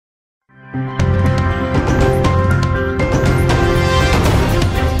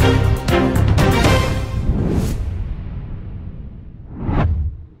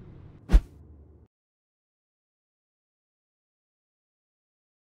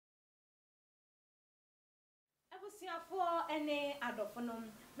abusiafo ene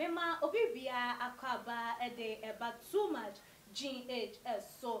adofonom mema obibia akaba ede eba too much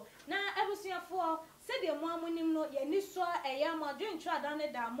GHS so na abusiafo sede mo amunim no ye ni so eye modwentwa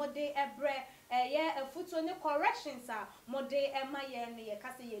dan da mode ebre eye efuto ne corrections a mode ema ye ne ye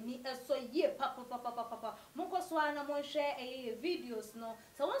kase ye ni eso ye papa monko so ana mon share eye videos no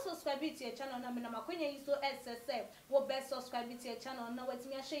so won subscribe to your channel na me na makonya yi so ss wo be subscribe to your channel na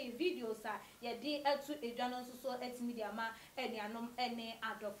watimi a share videos a ye di etu edwano so etimi dia ma ene anom ene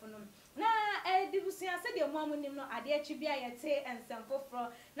adofonom na dibusia se de mo amunim no ade achi bia ye te ensem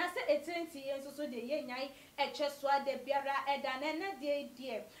foforo na se etenti ye so de ye nyai eche so ade biara eda na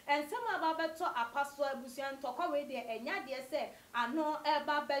de ensem ababeto apaso abusia ntokwa we de enya de se ano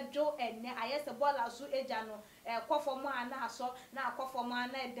eba bejo enne ayese bola so eja no kwofo mo ana aso na kwofo mo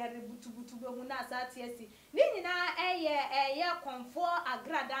ana edere butubutu behu na asati asi ni nyina eye konfo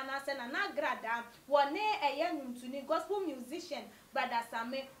agrada na se na agrada wone eye nyuntuni gospel musician brother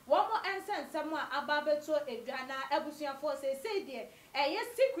Sammy womo ensensem a ababeto edwana abusuafo se de eye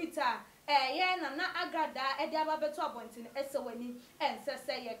secreta na agrada ede ababeto abontin esewani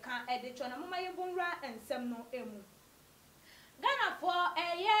ensese ye kan ede chona mama ye bonra ensem no emu Ghana for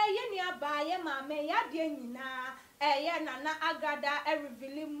ye ni aba ye mame ya de nyina na agrada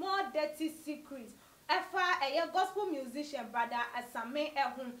revealing more dirty secrets efa gospel musician brother Sammy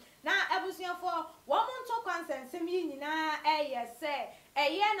ehun na abusuafo wo monto consensem yi nyina se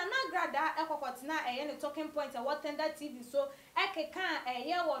na agrada ekokotena ne talking point what tender TV so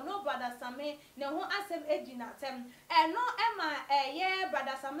ekeka wo no brother Sammy ne ho asem ejina tem no ema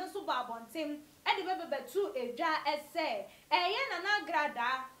brother Sammy so babontem de bebebetu edwa ese na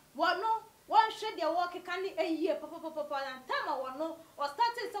agrada wo no one shade your work can a year papa and time or no or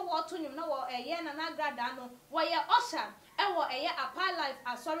started so what to him no na agrada no why usher a pie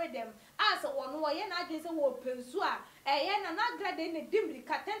life sorry them as one way na just wo pensua na agrada in dimly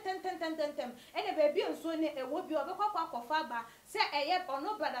cat 10 and a baby and so ne will be over faba say or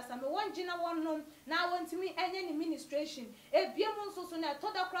no brother some one gina one no now want to me any administration a biamon so soon I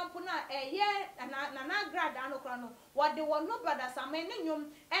told the crampona na agrada no crono what they want no brother some and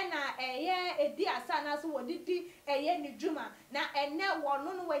edi asana so wodidi ni djuma na ene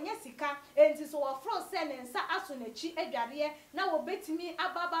wono no wanya sika enti so wofro se ne nsa aso na chi adware na wo betimi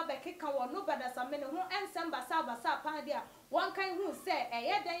ababa bekeka wono badasa mene ho ensem basa pan dia won kan hu se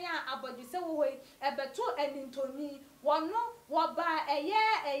dan a abodwese wo hoi ebeto enintoni wono wo ba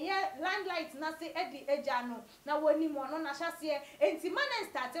landlight na se edi eja no na woni mo no na hyase enti manen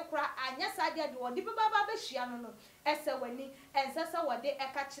start kura anya sadia de wodi baba be hia no ese wani ensesa wode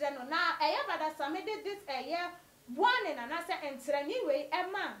eka kire no na badasa me did this one na se entrani we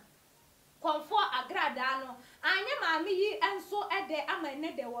ema konfo agrada no anya maami yi enso ede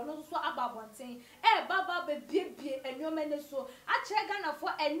amane de wono so ababonten baba be biebie enwoma ne so ache Ghana fo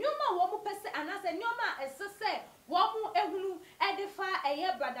enwoma wo mu pese anase enwoma esese wo mu ehunu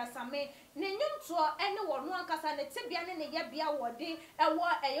edifa brother Sammy ne nyumto ene wono akasa ne tibia ne ye bia wode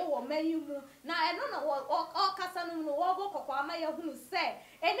wo mayimu na eno na wo kasa no no wo kokko ama ye hunu se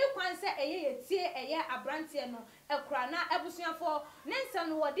eni kwan se ye tie abrantie no ekura na ebusuafo ne nsem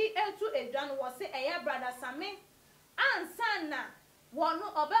no wode etu edwa no wo se brother Sammy ansana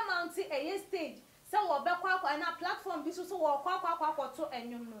wono obe mounti stage se wo be kwa na platform bi so wo kwa to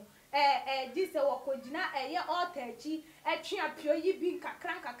enwum no this wo kogina altachi etwe apio yi bi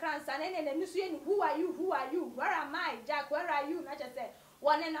kakran nsa ne nisu ye ni who are you where am I Jack where are you na chese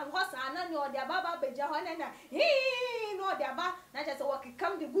one na hosa na ni odi ababa beja ho na no odi aba na chese wo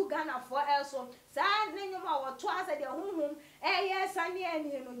kikam the good Ghana for also sa ne nyoma wo to ase de hunhum sani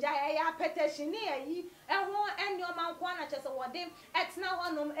eni no ja petition ni ho enioma nko na chese wo de etna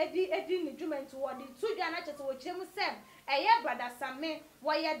honom edi ni dwument wo de tudwa na chese wo chirem sem brother Sammy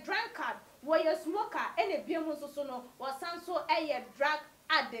wo ye drunkard wo ye smoker ene biemu so no wo sanso drug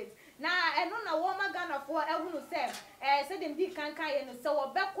addict na eno na wo magana fo ehunu se dem di kankan ye no se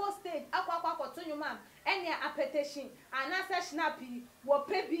wo beko stage akwa to nyuma ene appetition anasa snappy wo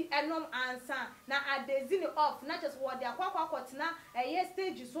pebi enom ansa na adezini off na just wo de akwa tena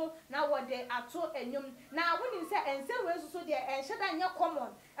stage so na wo de ato enyum na woni se ense we so de enhyeda nya common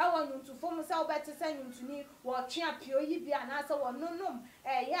ewo nyuntufo mu se wo beti se nyuntuni wo twe apio yi bi anasa wo nonom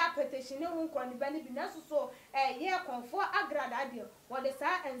appetition ne hu nkro ne bani bi na so konfo agrada de wo de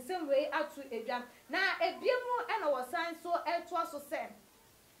sa ense we atu edwa na ebiemu ena wo san so eto so se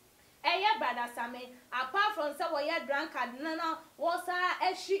brother Sammy apart from say we drunkard na was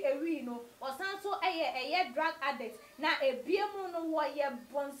eshi ewi no was so drug addict na ebiemu no wo ye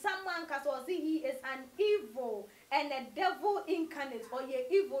bonsam anka so he is an evil and a devil incarnate or ye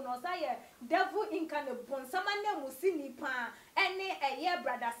evil no say devil incarnate bonsam na musini pa ene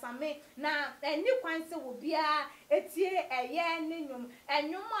brother Sammy na eni kwanse wo bia etie nenum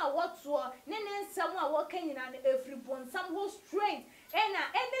enwum a woto ne nsam a wokanyina na every bonsam ho straight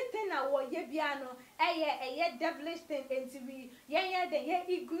anything na wo ye bia no devilish thing entiwi ye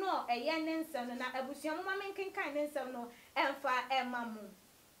ignore ne nsam no na abusuam mama menkenkan ne nsam no emfa emamu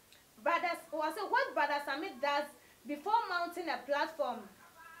brothers was what brother Sammy does before mounting a platform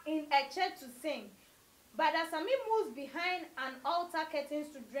in a church to sing. Brother Sammy moves behind an altar curtains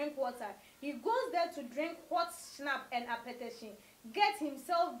to drink water. He goes there to drink hot snap and appetition. Get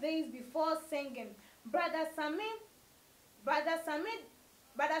himself dazed before singing. Brother Sammy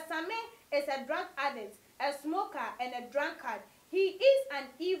is a drug addict, a smoker, and a drunkard. He is an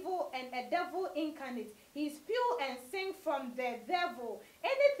evil and a devil incarnate. He spews and sings from the devil.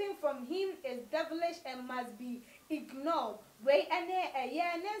 Anything from him is devilish and must be ignored. We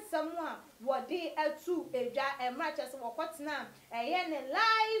someone what they to a match as what now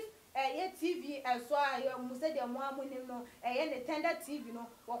live TV and so I must say the one no a tender TV no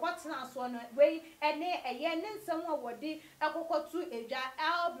what now so no way someone what they to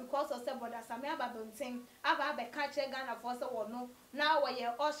a because of brother Sammy Babonting aba be catch Ghana for so no now we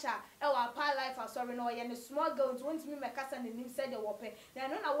usher our pa life sorry no ye small girls want me make us and him said the wope then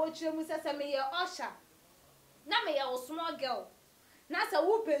no watch you say me usher na me ya small girl na sa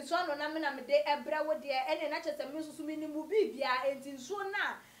wo penso no na me de ebra wo de ene na chese me susu me ni mu bibia enti nso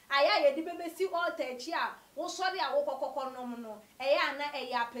na aya ye di bebesi altar echi a wo sori a wo kokoko nom no eya na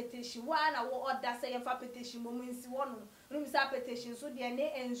eya petition wa na wo order say fa petition mo nsi wo no rum sa petition so de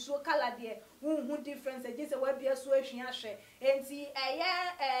ne enso kala de hu difference e say wa bia so ahwi ahwe enti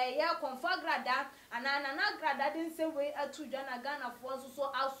eya confograda anana na grada den say we atu dwa na Ghana fo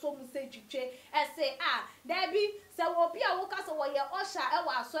so asom say twitwe e say there be say wo bia wo ka so wo ye osha e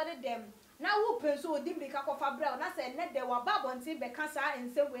wa asori dem na wo penso odi mbika kofa bra na say ne de wa babonti be kasa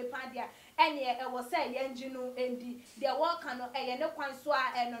ense we padia ene e wo say ye nginu endi de wo ka no eye ne kwan so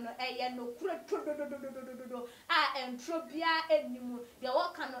a eno no eye no kura trododododododo entrobia enimu de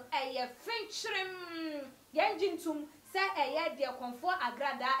wo ka no eye finchrim ye njintum say eye de konfo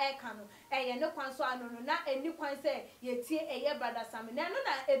agrada e ka no eye ne kwan so ano no na eni kwan say ye tie eye brother Sammy na no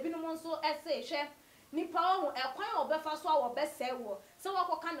na ebinum nso ese hwe nipa ho ekwan obefa so a obese wo so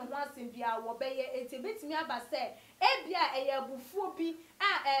wakoka ne ho asem bia wo beye etibetimi aba se ebia eye abufuo bi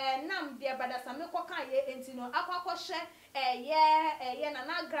nam de brother Sammy koka ye enti no akwakwohwe eye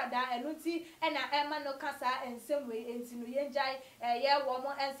na Agrada enuti na ema no kasa ensem we enti no yenjai eye wo mo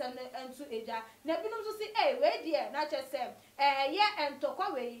ensem no entu eja na binum so si we de na chese ye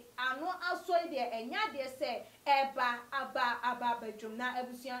entokwa we ano aso de enya de se aba bedrum na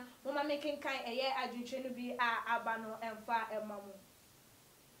abusuan mo ma mekenkan eye adwetwe no bi aba no emfa emamu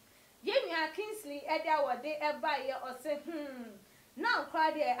Yemia Kingsley Edia wade eba ye or say now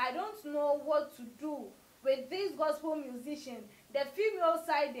crowd here I don't know what to do with these gospel musicians. The female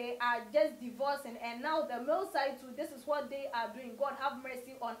side they are just divorcing and now the male side too this is what they are doing. God have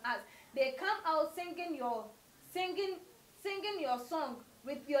mercy on us. They come out singing your song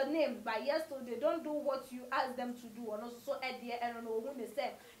with your name but yes so they don't do what you ask them to do and also Edia and no who they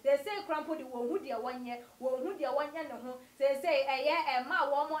say crampo the wo hu dia wanye ne ho say ma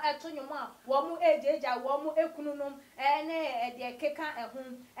wo mo etonyo ma wo mo ejeja wo mo ekununum ne de keka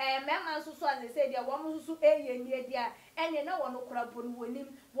ehun mema nso so as they say dia wo mo so eye ni dia ene na wo no korabo no wonim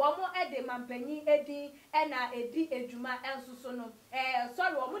wo mo ede mampanyi edi na edi edwuma enso so no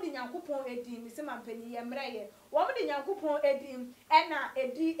sorry wo mo di nyankopon edi mi se mampanyi ye mreye wo mo di nyankopon edi na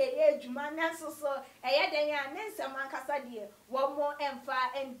edi eye edwuma na enso so den ya ne nsem ankasa de wo mo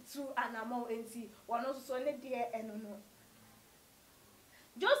emfa to anamo enti wono so ne de eno no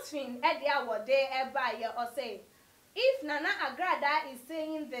Josephine Edia wode eba ye or say if Nana Agrada is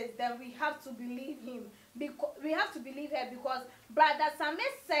saying this then we have to believe him because we have to believe her because brother Sammy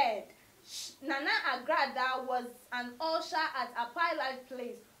said Nana Agrada was an usher at a pilot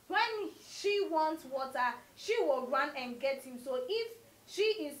place when she wants water she will run and get him so if she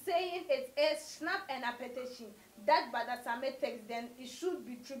is saying it is snap and appetition that brother Sammy takes then it should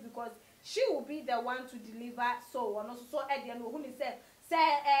be true because she will be the one to deliver so and also so Edia no who say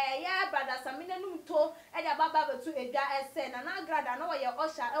yeah brother Sammy num to e dia baba betu edwa ese na Agrada na wo ye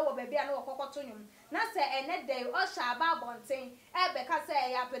osha e wo baabi a na wo kokoto nyum na se ene dey osha aba bonten e be ka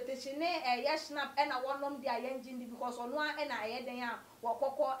se ya petition e ye snap e na wonom dia ye ngindi because ono a e na ye den a wo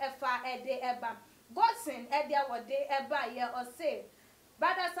kokko efa e de eba Godson e dia wo de eba ye o say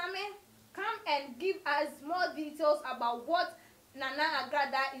Brother Sammy, come and give us more details about what Nana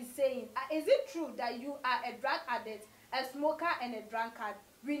Agrada is saying. Is it true that you are a drug addict, a smoker, and a drunkard?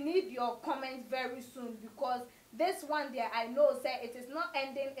 We need your comments very soon because this one there I know say it is not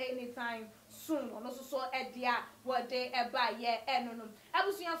ending anytime soon. And also so edia what they eba ye no.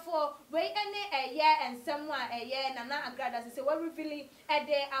 Abusuya for we any a year and someone a year Nana Agrada say we really a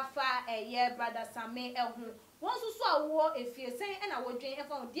day afa a year Brother Sammy ehun. Once so war if you say and I would drink and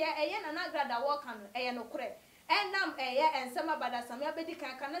found dear a yen and Agrada walk on a no cre. And nam a year and some about that some abedi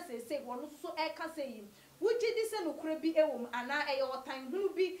can say one so I can say you. Would you listen to crabby a woman and I your time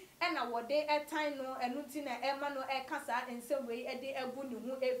will be and I would day a time no and nutina emma no a casa in some way a day a bunny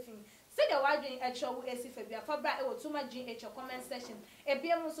who everything. Say the wide at show as if a fabra or too much in your comment section. A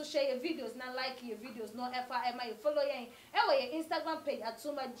be also share your videos, not like your videos, no FIMI, you follow your Instagram page at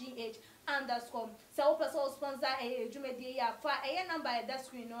 @Sm0kes_. So also sponsor a Jumedia for a number at that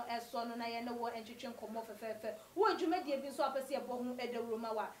screen no as son and I know and chicken come off a fair. What Jumedia be so up as a bohum at the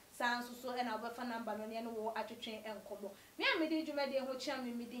Romawa, sounds so and our number on the end war at chain and combo. Me and me Jumedia who charm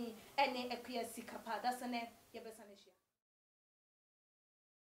me any a clear sikapa, that's an air.